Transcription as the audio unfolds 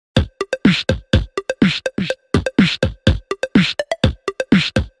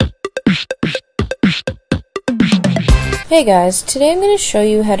Hey guys, today I'm going to show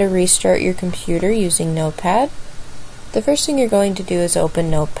you how to restart your computer using Notepad. The first thing you're going to do is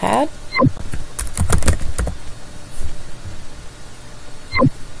open Notepad.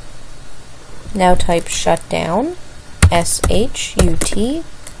 Now type shutdown, shutdown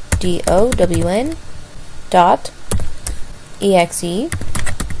 .exe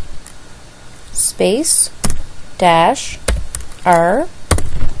space -r.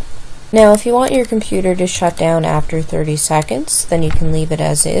 Now if you want your computer to shut down after 30 seconds, then you can leave it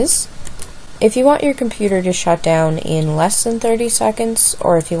as is. If you want your computer to shut down in less than 30 seconds,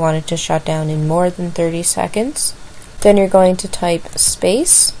 or if you want it to shut down in more than 30 seconds, then you're going to type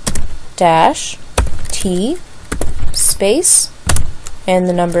space -t space and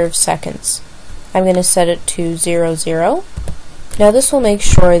the number of seconds. I'm going to set it to 00. Now this will make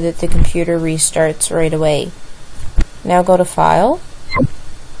sure that the computer restarts right away. Now go to File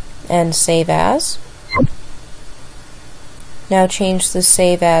and Save As. Now change the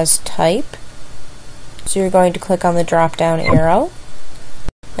Save As type. So you're going to click on the drop down arrow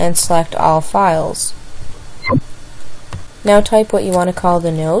and select All Files. Now type what you want to call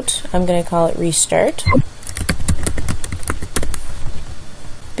the note. I'm going to call it Restart.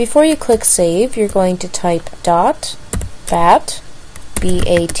 Before you click Save, you're going to type .bat,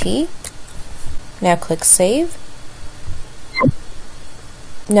 B-A-T. Now click Save.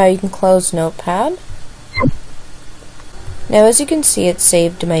 Now you can close Notepad. Now as you can see, it's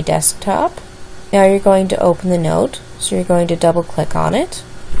saved to my desktop. Now you're going to open the note, so you're going to double click on it.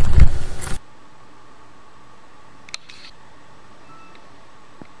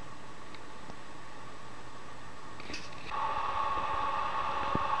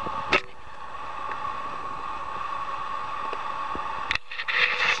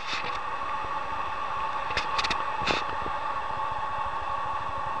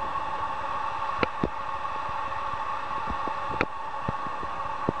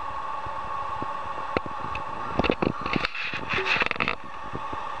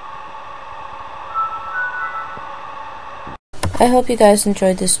 I hope you guys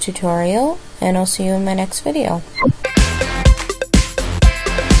enjoyed this tutorial, and I'll see you in my next video.